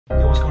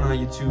Yo, what's going on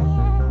YouTube?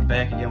 I'm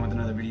back again with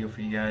another video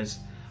for you guys.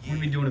 I'm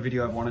going to be doing a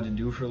video I've wanted to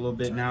do for a little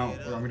bit now,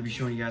 where I'm going to be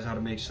showing you guys how to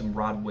make some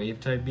Rod Wave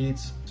type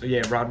beats. So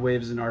yeah, Rod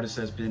Wave is an artist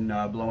that's been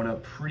blowing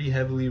up pretty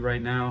heavily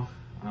right now,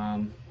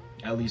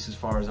 at least as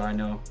far as I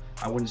know.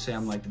 I wouldn't say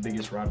I'm like the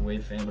biggest Rod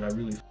Wave fan, but I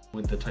really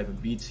with the type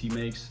of beats he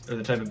makes, or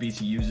the type of beats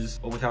he uses.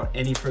 But without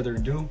any further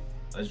ado,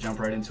 let's jump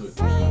right into it.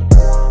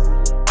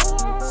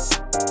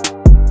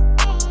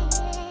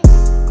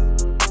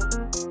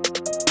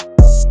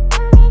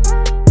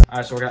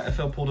 Alright, so I got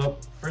FL pulled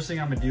up. First thing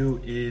I'm gonna do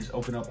is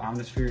open up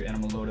Omnisphere and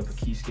I'm gonna load up a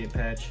Keyscape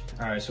patch.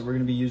 Alright, so we're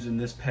gonna be using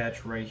this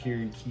patch right here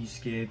in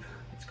Keyscape.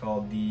 It's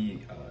called the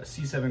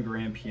C7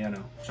 Grand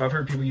Piano. So I've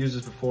heard people use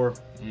this before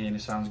and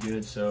it sounds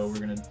good, so we're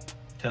gonna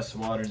test the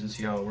waters and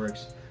see how it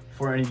works.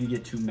 Before any of you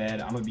get too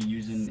mad, I'm gonna be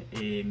using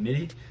a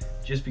MIDI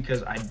just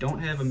because I don't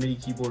have a MIDI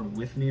keyboard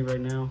with me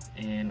right now,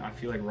 and I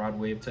feel like Rod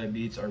Wave type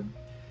beats are a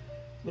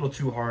little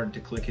too hard to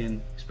click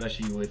in,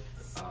 especially with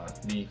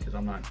me, because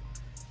I'm not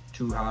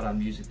too hot on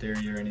music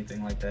theory or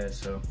anything like that.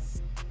 So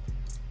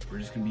we're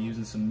just gonna be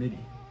using some MIDI,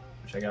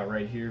 which I got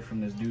right here from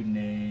this dude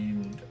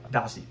named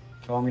Dasi.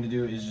 So all I'm gonna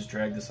do is just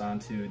drag this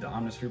onto the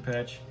Omnisphere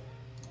patch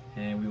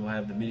and we will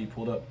have the MIDI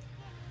pulled up.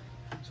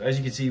 So as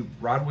you can see,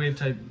 Rod Wave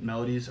type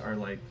melodies are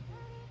like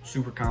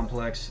super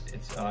complex.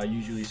 It's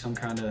usually some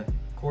kind of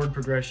chord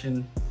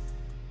progression,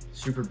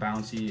 super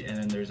bouncy, and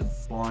then there's a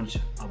bunch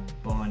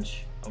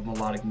of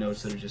melodic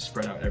notes that are just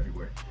spread out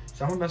everywhere.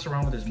 So I'm gonna mess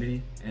around with this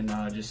MIDI and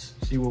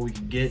just see what we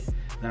can get, and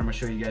then I'm gonna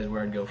show you guys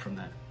where I'd go from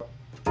that.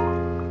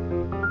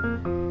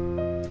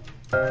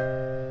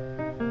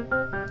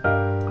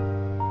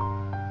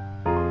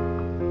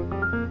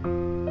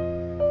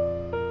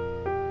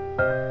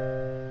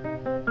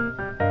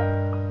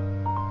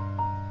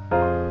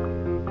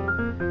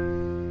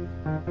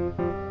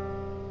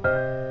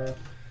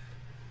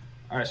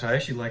 Alright, so I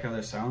actually like how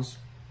that sounds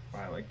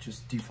by like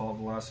just default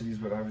velocities,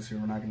 but obviously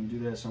we're not going to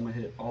do that. So I'm going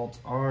to hit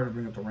Alt-R to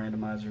bring up the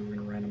randomizer. We're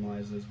going to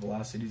randomize those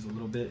velocities a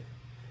little bit,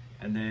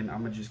 and then I'm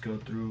going to just go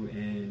through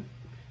and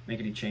make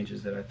any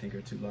changes that I think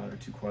are too loud or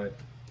too quiet.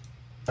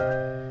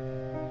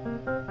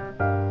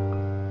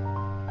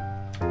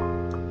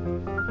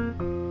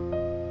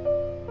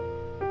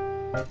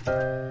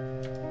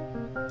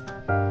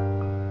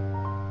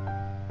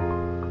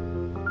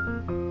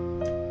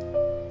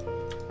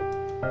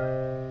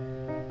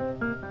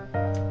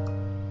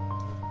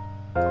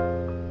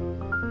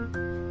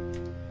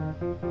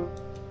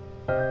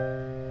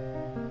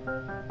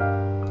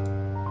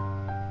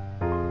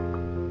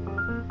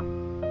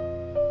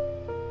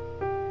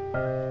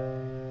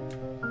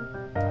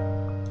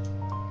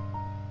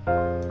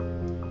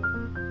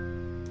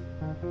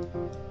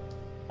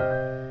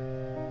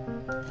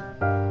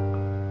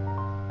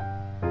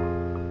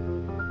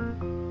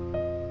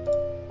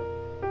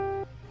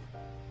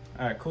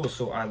 Alright, cool.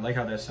 So I like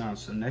how that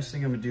sounds. So the next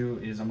thing I'm gonna do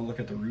is I'm gonna look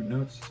at the root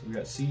notes. So we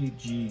got C,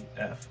 G,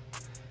 F.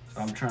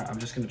 So I'm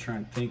just gonna try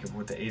and think of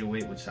what the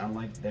 808 would sound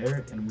like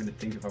there, and I'm gonna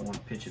think if I want to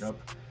pitch it up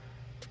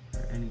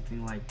or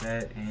anything like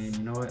that. And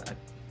you know what? I'm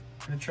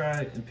gonna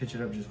try and pitch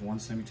it up just one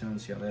semitone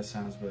and see how that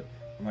sounds, but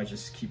I might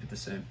just keep it the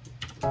same.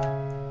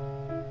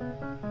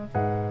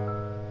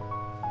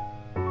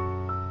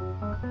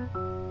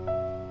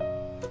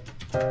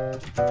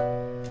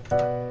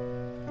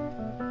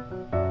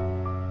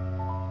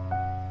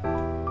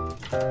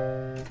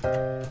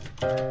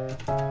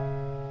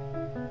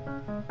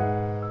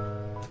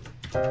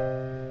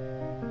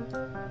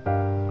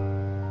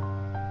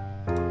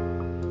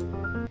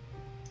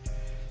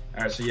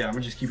 Alright, so yeah, I'm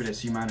gonna just keep it at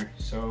C minor.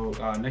 So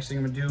next thing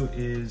I'm gonna do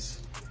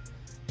is,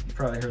 you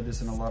probably heard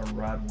this in a lot of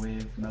Rod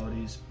Wave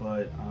melodies,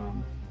 but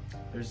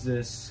there's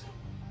this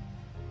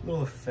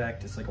little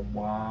effect. It's like a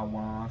wah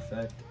wah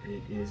effect.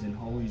 It is in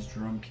Holy's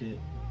drum kit,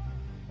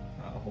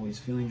 Holy's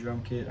Feeling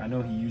drum kit. I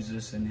know he used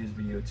this in his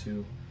video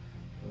too,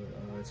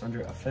 but it's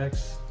under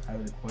effects,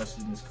 highly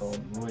requested, and it's called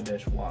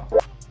Roy-Wah.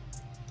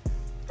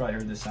 Probably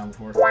heard this sound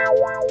before.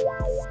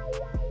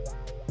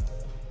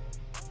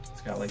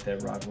 It's got like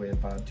that Rod Wave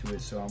vibe to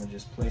it, so I'm gonna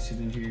just place it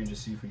in here and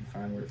just see if we can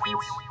find where it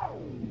fits.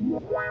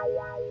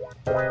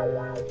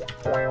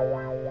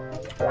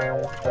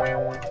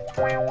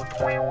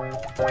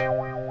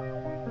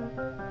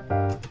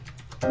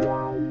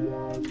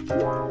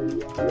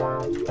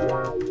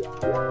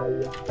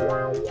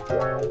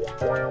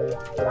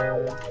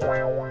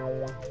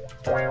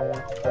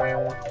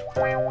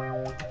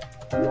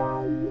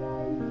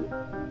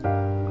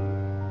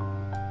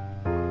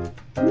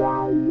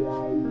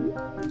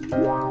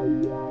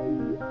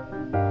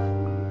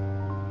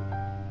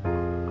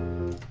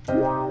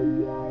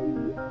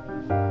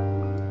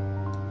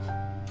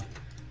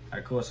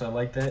 Alright, cool, so I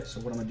like that.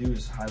 So what I'm gonna do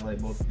is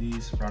highlight both of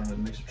these, route them to the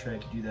mixer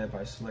track. You do that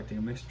by selecting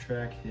a mixer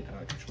track, hit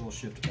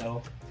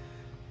Control-Shift-L,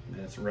 and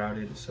that's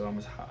routed. So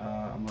I'm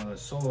gonna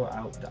solo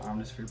out the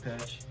Omnisphere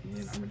patch,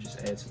 and I'm gonna just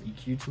add some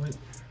EQ to it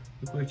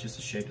real quick, just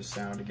to shape the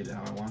sound to get it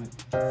how I want it.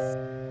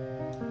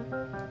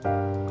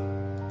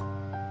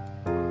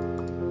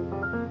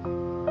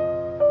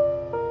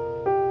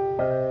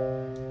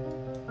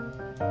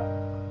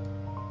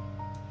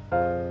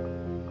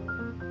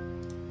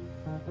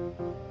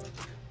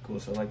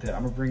 so like that.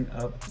 I'm gonna bring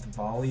up the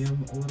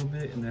volume a little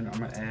bit, and then I'm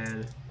gonna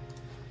add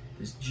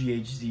this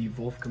GHZ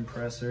Wolf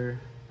compressor,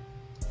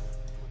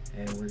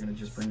 and we're gonna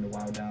just bring the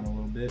wow down a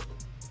little bit.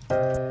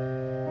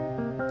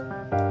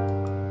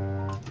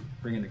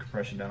 Bringing the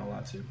compression down a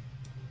lot too.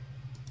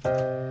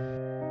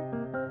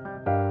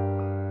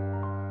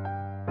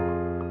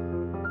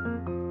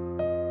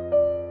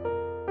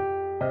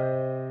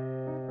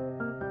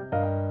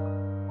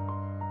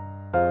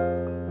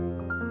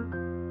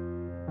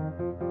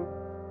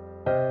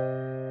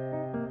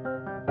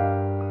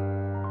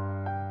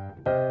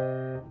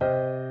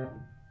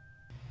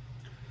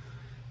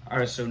 All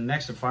right, so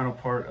next, the final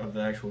part of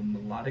the actual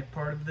melodic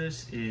part of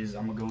this is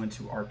I'm gonna go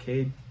into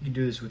arcade. You can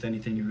do this with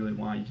anything you really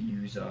want. You can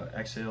use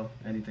Exhale,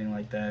 anything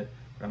like that.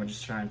 But I'm gonna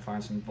just try and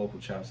find some vocal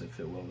chops that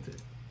fit well with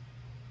it.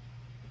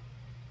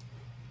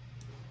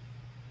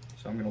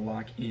 So I'm gonna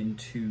lock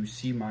into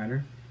C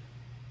minor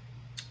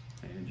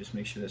and just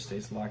make sure that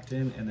stays locked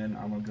in. And then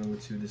I'm gonna go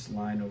to this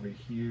line over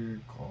here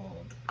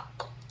called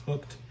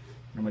Hooked.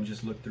 And I'm gonna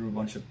just look through a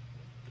bunch of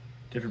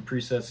different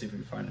presets, see if we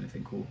can find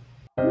anything cool.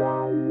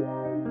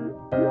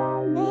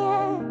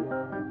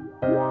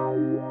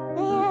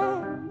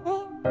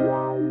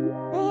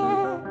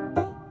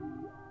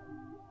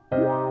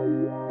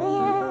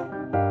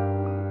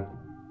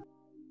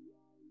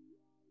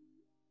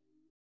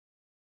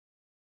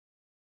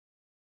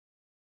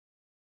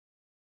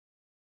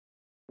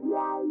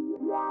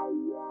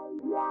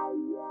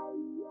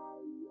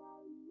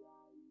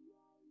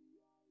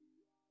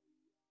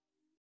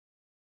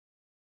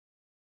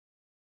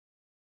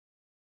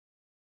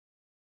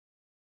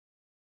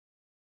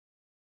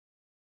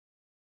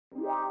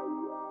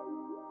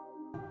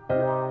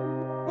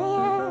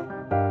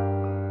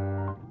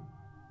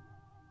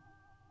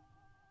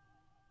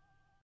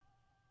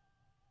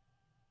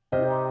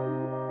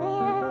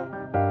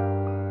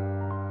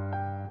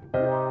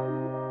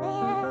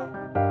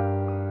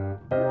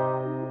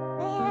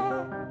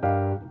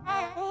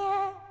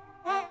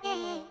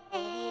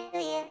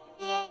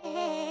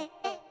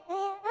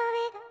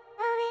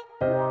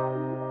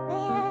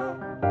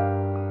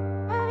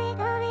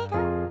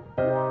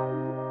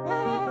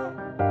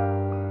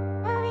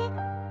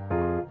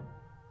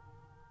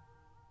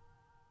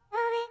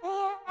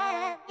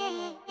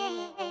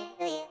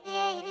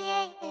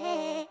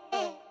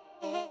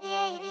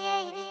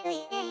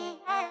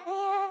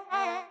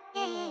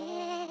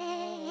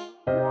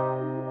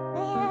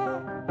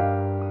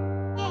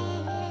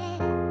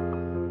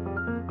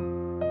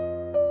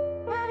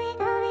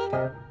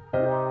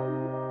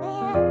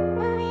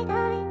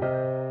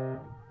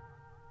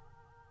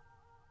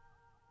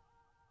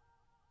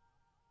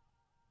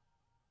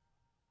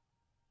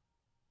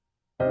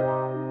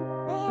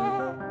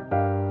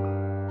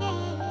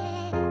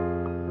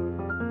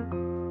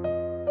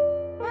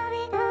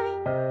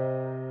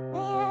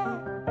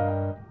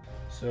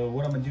 So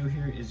what I'm gonna do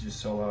here is just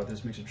solo out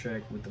this mixer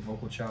track with the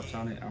vocal chops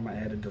on it. I'm gonna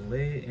add a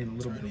delay and a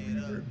little bit of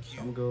reverb. So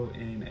I'm gonna go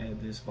and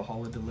add this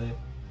Valhalla delay. I'm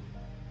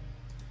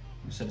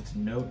gonna set it to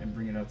note and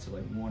bring it up to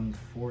like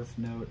 1/4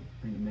 note.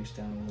 Bring the mix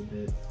down a little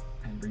bit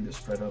and bring the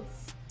spread up.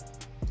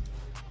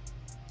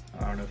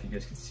 I don't know if you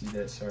guys can see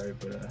that, sorry,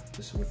 but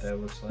this is what that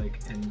looks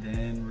like. And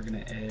then we're gonna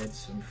add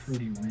some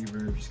fruity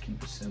reverb. Just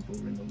keep it simple.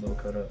 Bring the low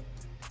cut up,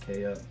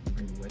 K up, and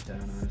bring the wet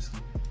down,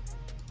 honestly.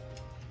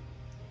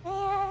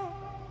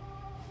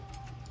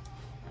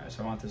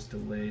 So I want this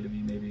delay to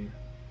be maybe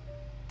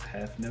a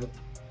 1/2 note.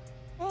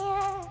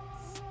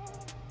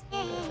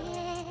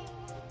 Yeah.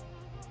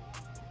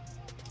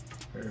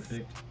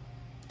 Perfect.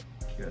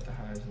 Cue out the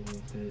highs a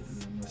little bit,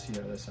 and then let's see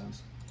how that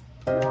sounds.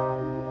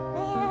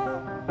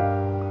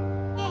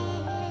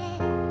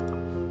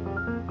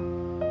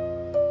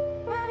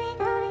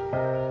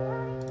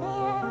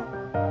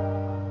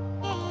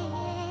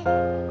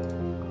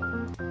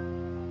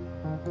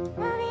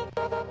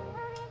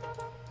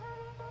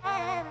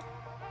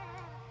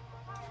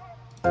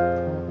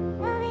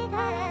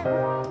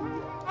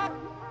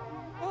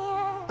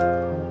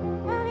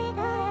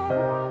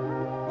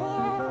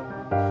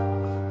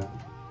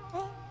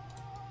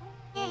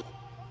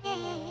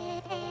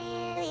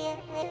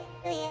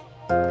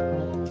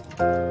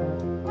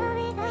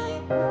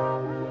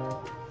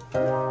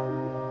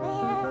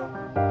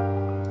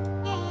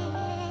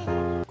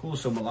 Cool,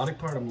 so melodic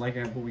part, I'm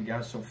liking what we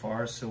got so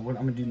far. So what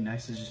I'm gonna do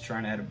next is just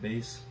trying to add a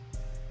bass.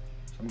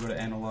 So I'm gonna go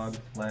to Analog,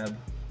 Lab,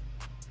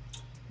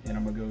 and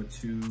I'm gonna go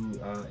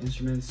to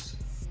Instruments,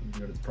 I'm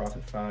gonna go to the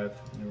Prophet 5,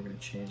 and then we're gonna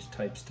change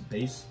types to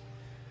bass.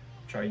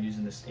 Try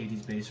using this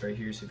 80s bass right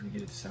here, see if we can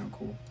get it to sound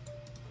cool.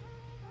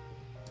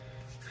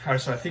 All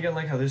right, so I think I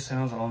like how this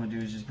sounds. All I'm gonna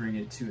do is just bring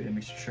it to a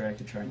mixer track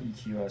and try and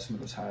EQ out some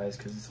of those highs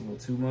because it's a little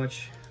too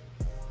much.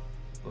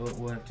 But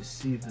we'll have to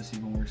see if this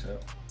even works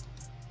out.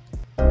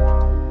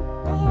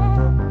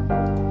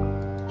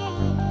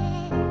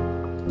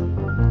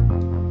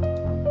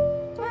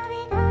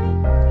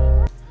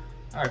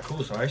 All right,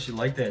 cool, so I actually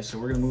like that. So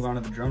we're gonna move on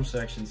to the drum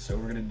section. So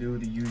we're gonna do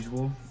the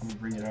usual. I'm gonna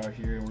bring it out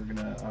here and we're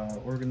gonna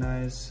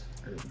organize,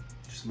 or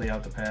just lay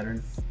out the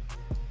pattern.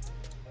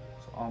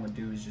 So all I'm gonna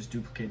do is just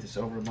duplicate this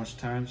over a bunch of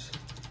times.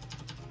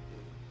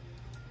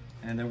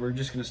 And then we're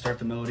just gonna start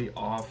the melody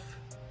off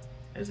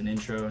as an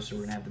intro. So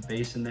we're gonna have the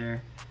bass in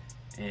there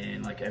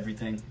and like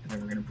everything. And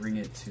then we're gonna bring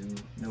it to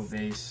no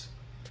bass.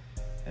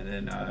 And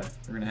then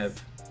we're gonna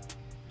have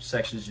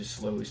sections just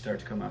slowly start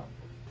to come out.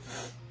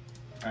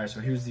 All right, so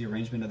here's the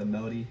arrangement of the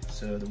melody.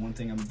 So the one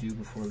thing I'm gonna do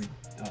before we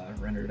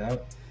render it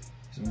out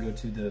is I'm gonna go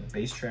to the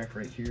bass track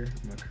right here.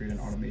 I'm gonna create an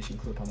automation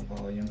clip on the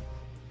volume.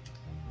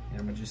 And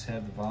I'm gonna just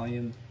have the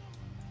volume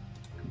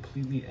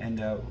completely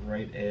end out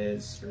right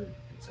as, or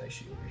it's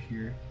actually over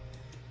here,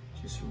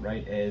 just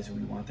right as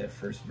we want that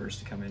first verse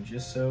to come in,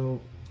 just so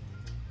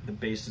the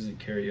bass doesn't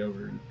carry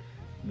over and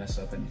mess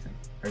up anything.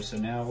 All right, so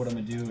now what I'm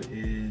gonna do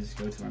is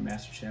go to my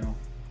master channel.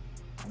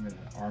 I'm gonna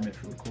arm it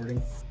for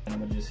recording, and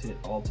I'm gonna just hit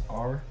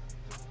Alt-R,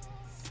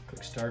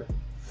 click start.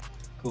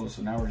 Cool,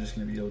 so now we're just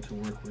gonna be able to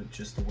work with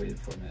just the WAV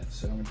format.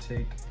 So I'm gonna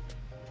take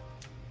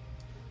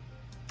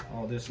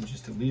all this and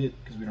just delete it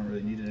because we don't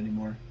really need it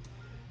anymore.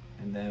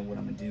 And then what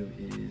I'm gonna do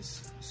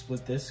is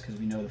split this because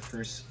we know the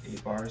first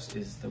 8 bars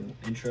is the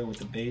intro with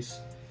the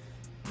bass.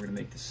 We're gonna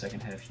make the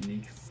second half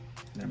unique.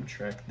 And then I'm gonna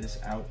track this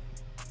out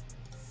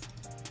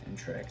and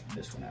track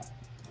this one out.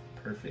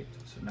 Perfect.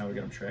 So now we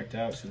got them tracked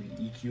out so we can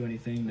EQ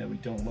anything that we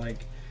don't like.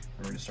 And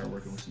we're gonna start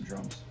working with some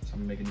drums. So I'm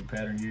gonna make a new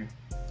pattern here.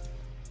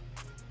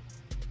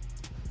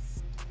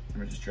 I'm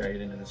gonna just drag it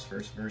into this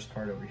first verse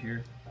part over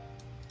here.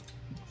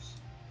 Oops.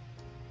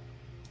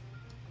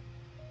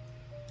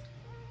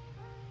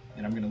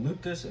 And I'm gonna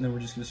loop this, and then we're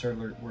just gonna start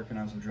working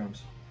on some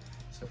drums.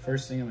 So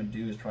first thing I'm gonna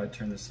do is probably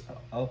turn this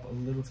up a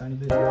little tiny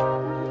bit.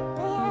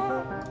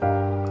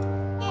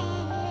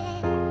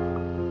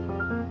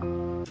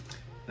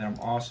 Then I'm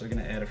also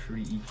gonna add a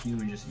fruity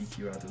EQ and just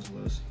EQ out those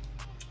lows.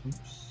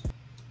 Oops.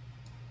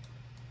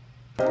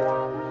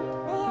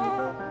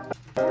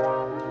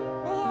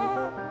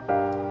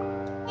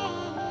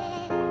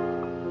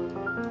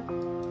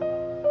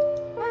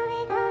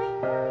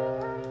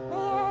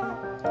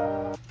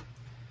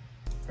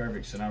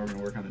 Perfect, so now we're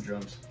gonna work on the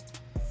drums.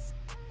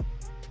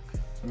 So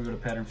I'm gonna go to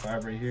pattern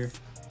 5 right here,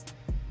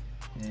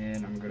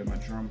 and I'm gonna go to my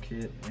drum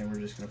kit, and we're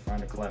just gonna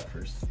find a clap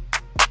first.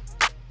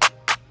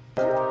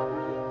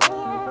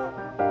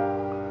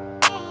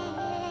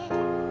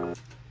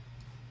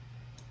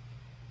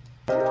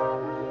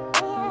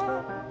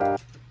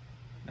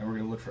 Now we're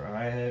gonna look for a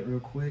hi-hat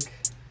real quick.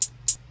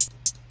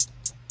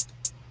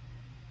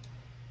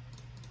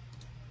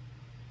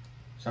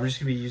 So I'm just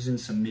gonna be using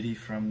some MIDI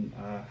from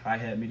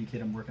hi-hat MIDI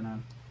kit I'm working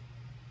on.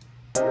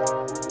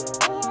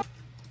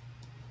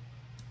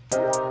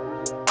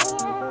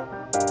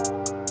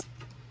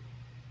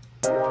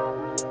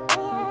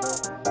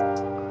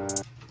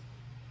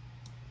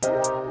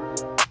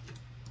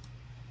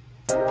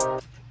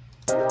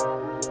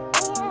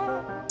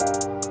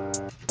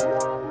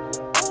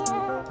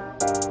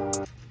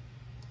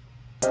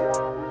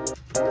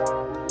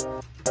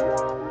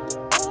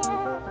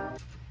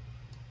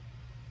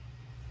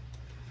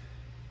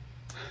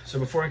 So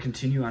before I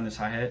continue on this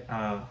hi-hat,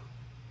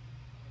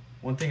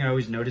 one thing I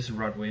always notice in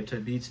rock wave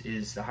type beats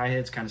is the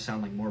hi-hats kind of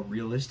sound like more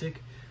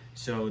realistic.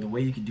 So the way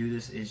you can do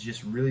this is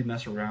just really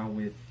mess around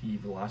with the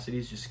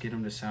velocities, just get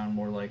them to sound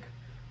more like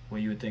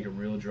what you would think a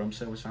real drum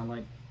set would sound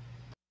like.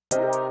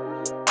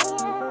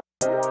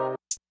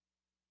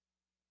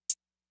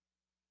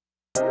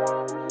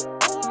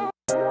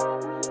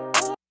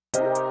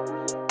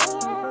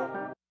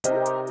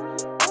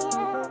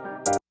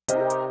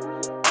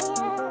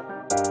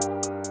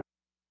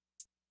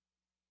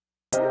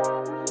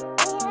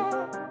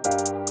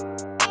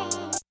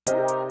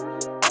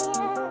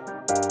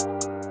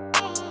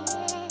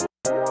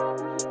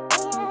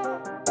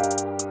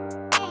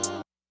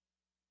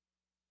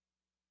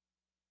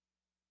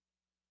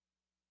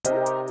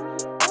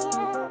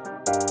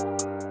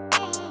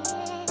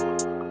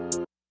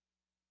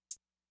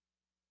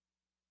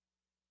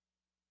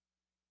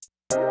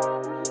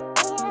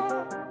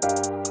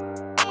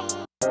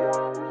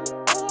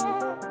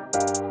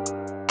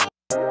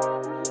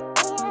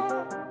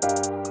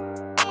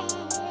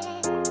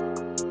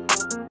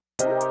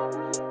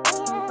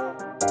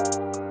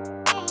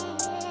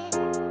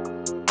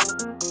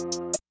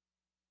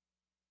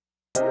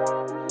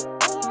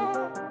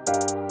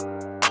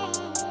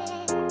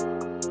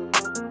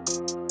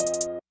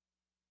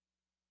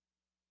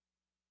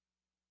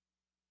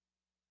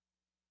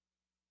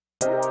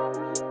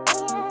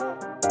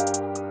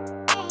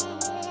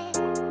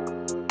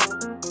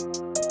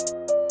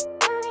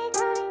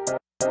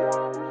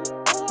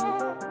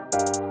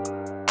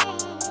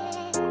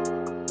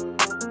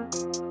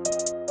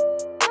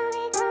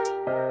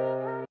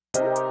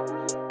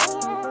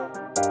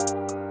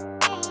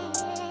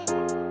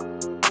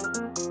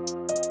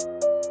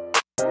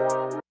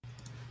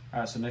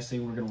 So next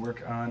thing we're gonna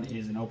work on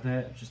is an open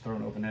hat. Just throw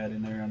an open hat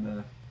in there on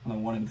the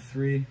 1 and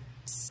 3.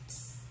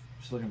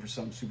 Just looking for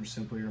something super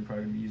simple here. I'm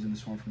probably gonna be using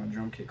this one for my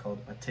drum kit called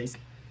a take. So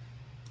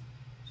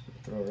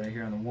throw it right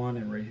here on the 1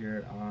 and right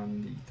here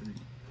on the 3.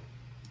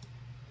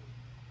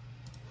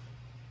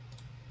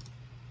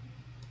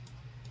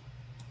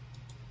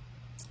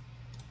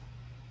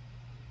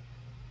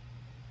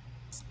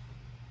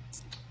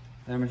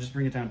 And I'm gonna just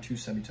bring it down 2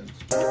 semitones.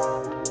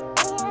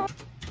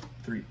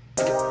 3.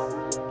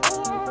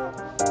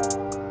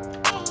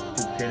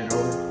 Duplicate it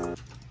over.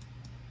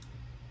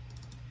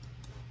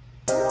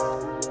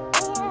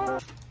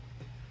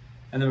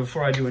 And then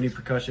before I do any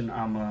percussion,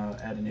 I'm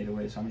add an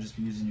 808. So I'm gonna just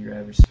be using your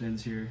average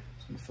spins here.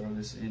 So I'm gonna throw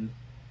this in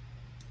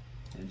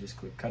and just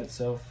click cut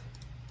itself.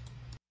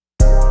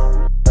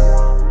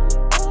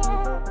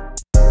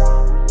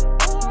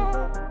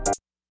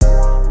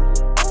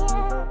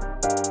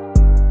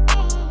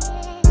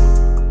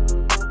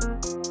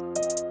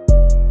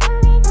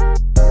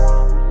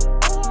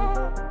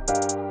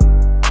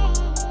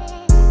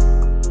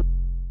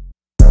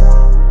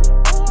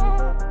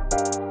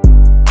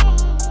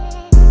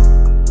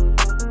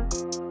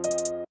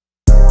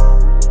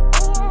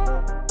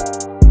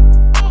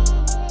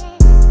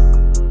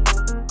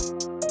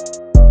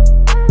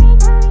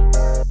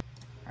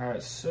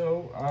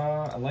 So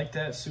I like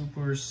that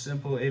super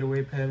simple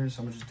 808 pattern,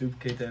 so I'm gonna just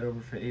duplicate that over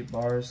for 8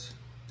 bars,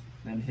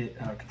 then hit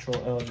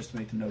Control L just to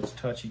make the notes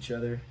touch each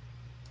other.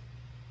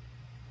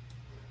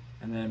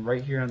 And then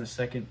right here on the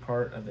second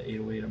part of the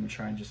 808, I'm gonna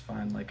try and just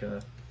find like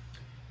a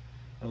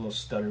little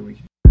stutter we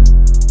can.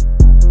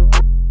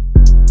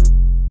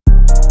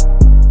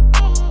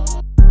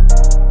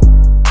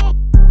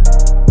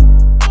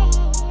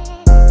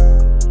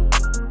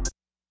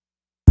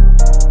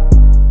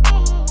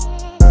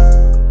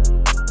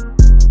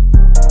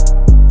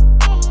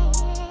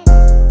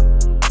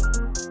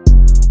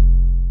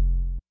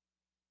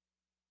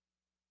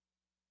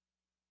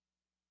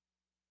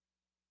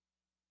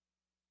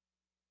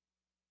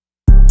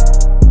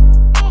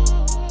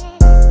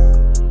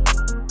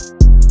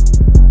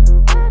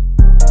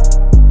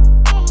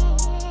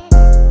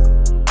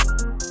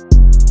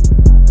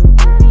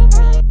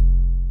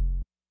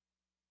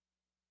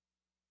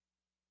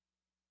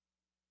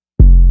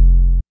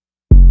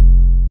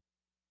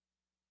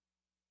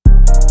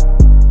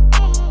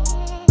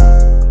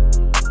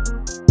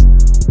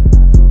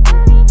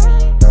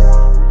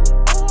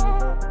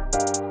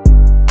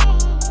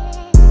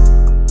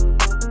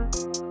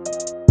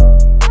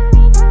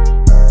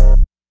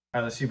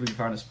 Alright, let's see if we can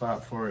find a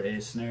spot for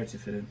a snare to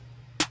fit in.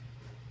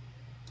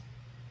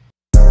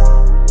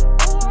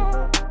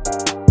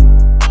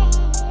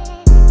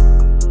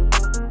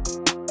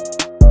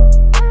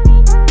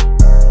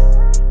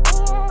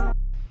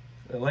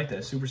 I like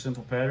that super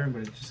simple pattern,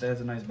 but it just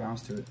adds a nice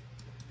bounce to it.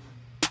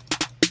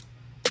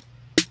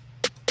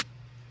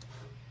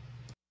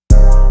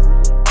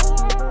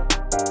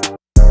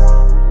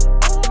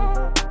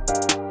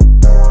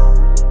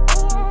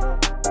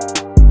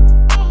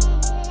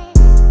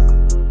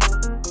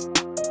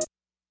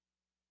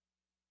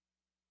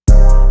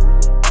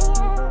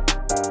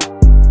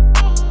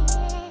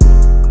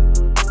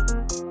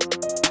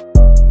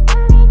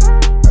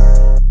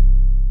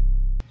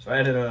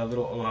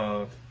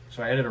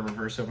 So I added a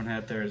reverse open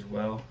hat there as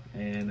well,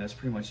 and that's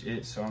pretty much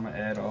it. So I'm gonna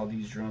add all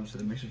these drums to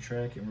the mixer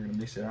track, and we're gonna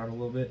mix it out a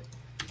little bit.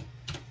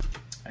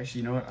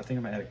 Actually, you know what? I think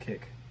I'm gonna add a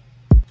kick.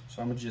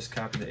 So I'm gonna just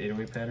copy the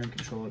 808 pattern,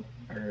 control it,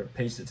 or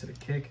paste it to the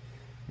kick,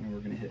 and we're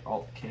gonna hit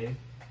Alt K,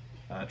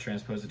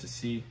 transpose it to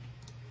C,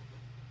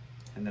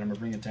 and then I'm gonna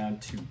bring it down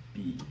to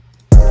B.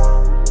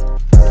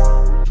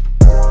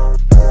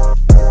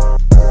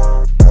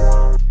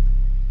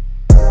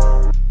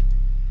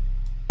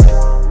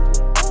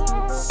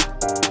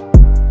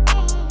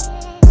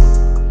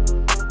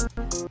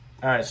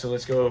 Alright, so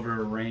let's go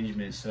over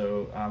arrangement.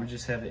 So we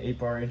just have the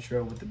 8-bar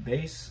intro with the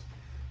bass,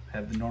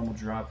 have the normal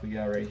drop we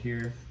got right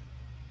here,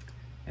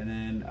 and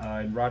then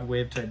in rod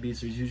wave type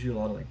beats there's usually a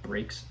lot of like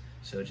breaks,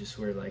 so just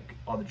where like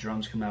all the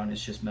drums come out and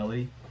it's just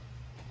melody,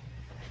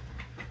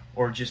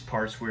 or just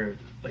parts where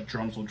like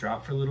drums will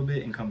drop for a little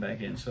bit and come back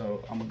in.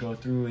 So I'm gonna go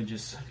through and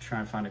just try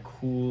and find a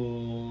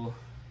cool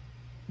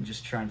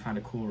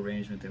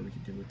arrangement that we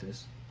can do with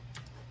this.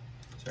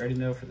 So I already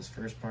know for this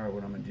first part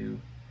what I'm gonna do.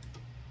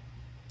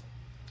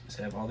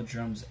 So I have all the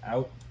drums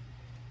out,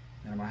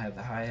 and I'm gonna have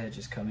the hi-hat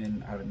just come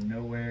in out of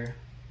nowhere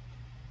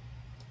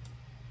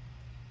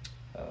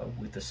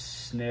with the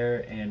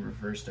snare and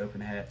reversed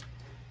open hat,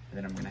 and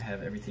then I'm gonna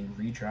have everything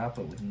re-drop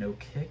but with no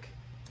kick,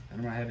 and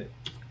I'm gonna have it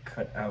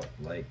cut out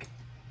like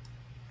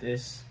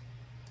this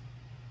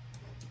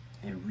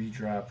and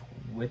re-drop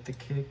with the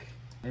kick,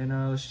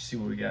 and let's just see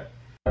what we got.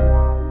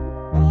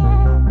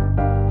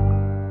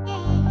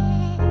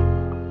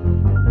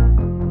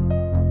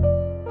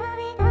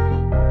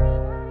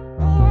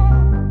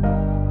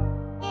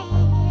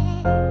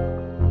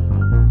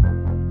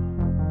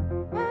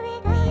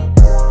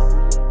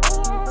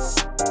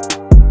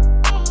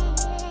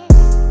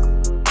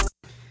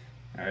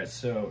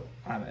 So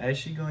I'm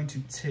actually going to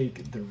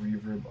take the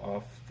reverb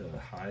off the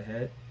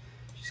hi-hat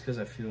just because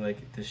I feel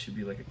like this should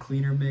be like a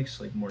cleaner mix,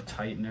 like more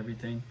tight and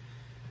everything.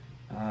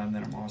 And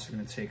then I'm also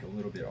going to take a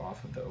little bit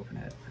off of the open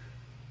hat.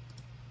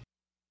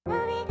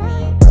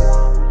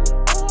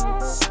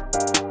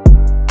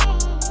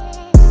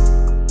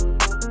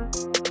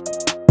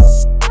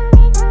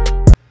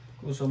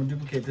 Cool, so I'm going to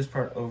duplicate this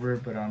part over,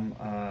 but I'm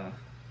going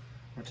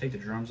to take the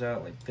drums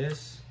out like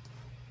this.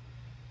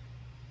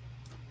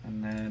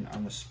 And then I'm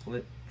gonna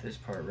split this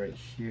part right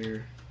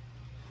here.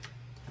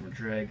 I'm gonna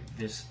drag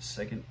this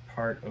second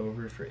part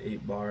over for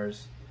 8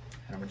 bars.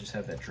 And I'm gonna just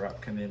have that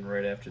drop come in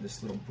right after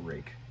this little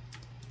break.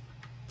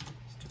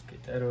 Let's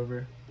get that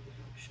over.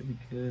 Should be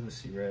good. Let's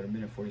see, we're at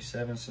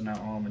 1:47. So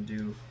now all I'm gonna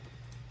do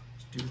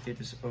is duplicate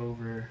this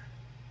over.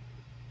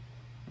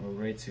 Go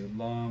way too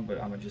long,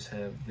 but I'm gonna just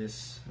have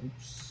this.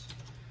 Oops.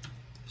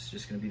 It's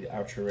just gonna be the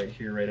outro right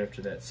here, right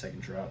after that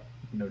second drop.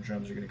 No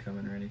drums are gonna come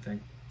in or anything.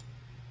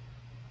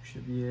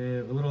 Should be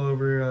a little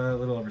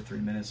over 3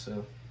 minutes.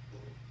 So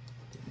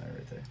that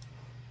right there.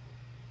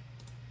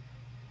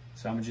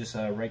 So I'm gonna just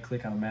right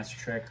click on the master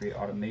track, create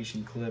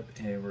automation clip,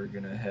 and we're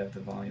gonna have the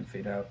volume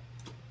fade out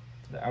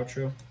to the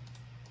outro.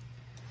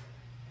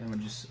 And I'm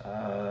gonna just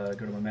go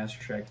to my master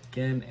track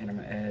again, and I'm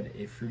gonna add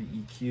a fruity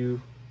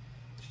EQ.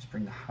 Just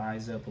bring the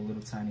highs up a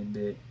little tiny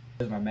bit.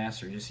 There's my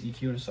master, just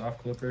EQ and a soft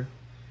clipper.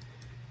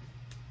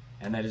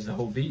 And that is the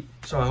whole beat.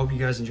 So I hope you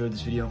guys enjoyed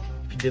this video.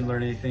 If you did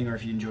learn anything, or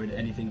if you enjoyed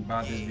anything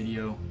about this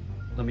video,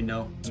 let me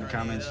know in the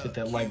comments. Hit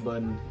that like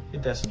button,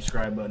 hit that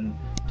subscribe button,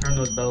 turn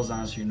those bells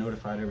on so you're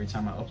notified every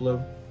time I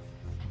upload.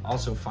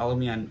 Also follow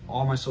me on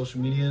all my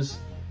social medias,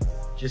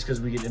 just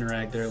because we get to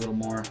interact there a little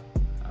more,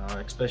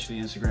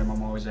 especially Instagram.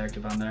 I'm always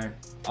active on there.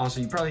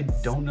 Also, you probably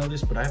don't know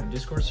this, but I have a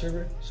Discord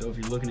server, so if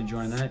you're looking to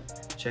join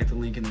that, check the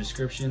link in the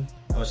description.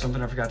 Oh,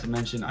 something I forgot to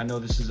mention, I know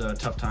this is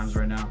tough times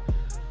right now.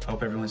 I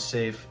hope everyone's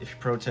safe. If you're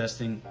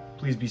protesting,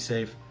 please be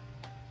safe.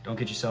 Don't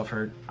get yourself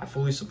hurt. I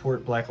fully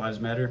support Black Lives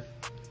Matter.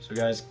 So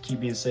guys, keep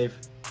being safe.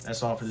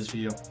 That's all for this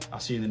video. I'll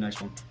see you in the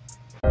next one.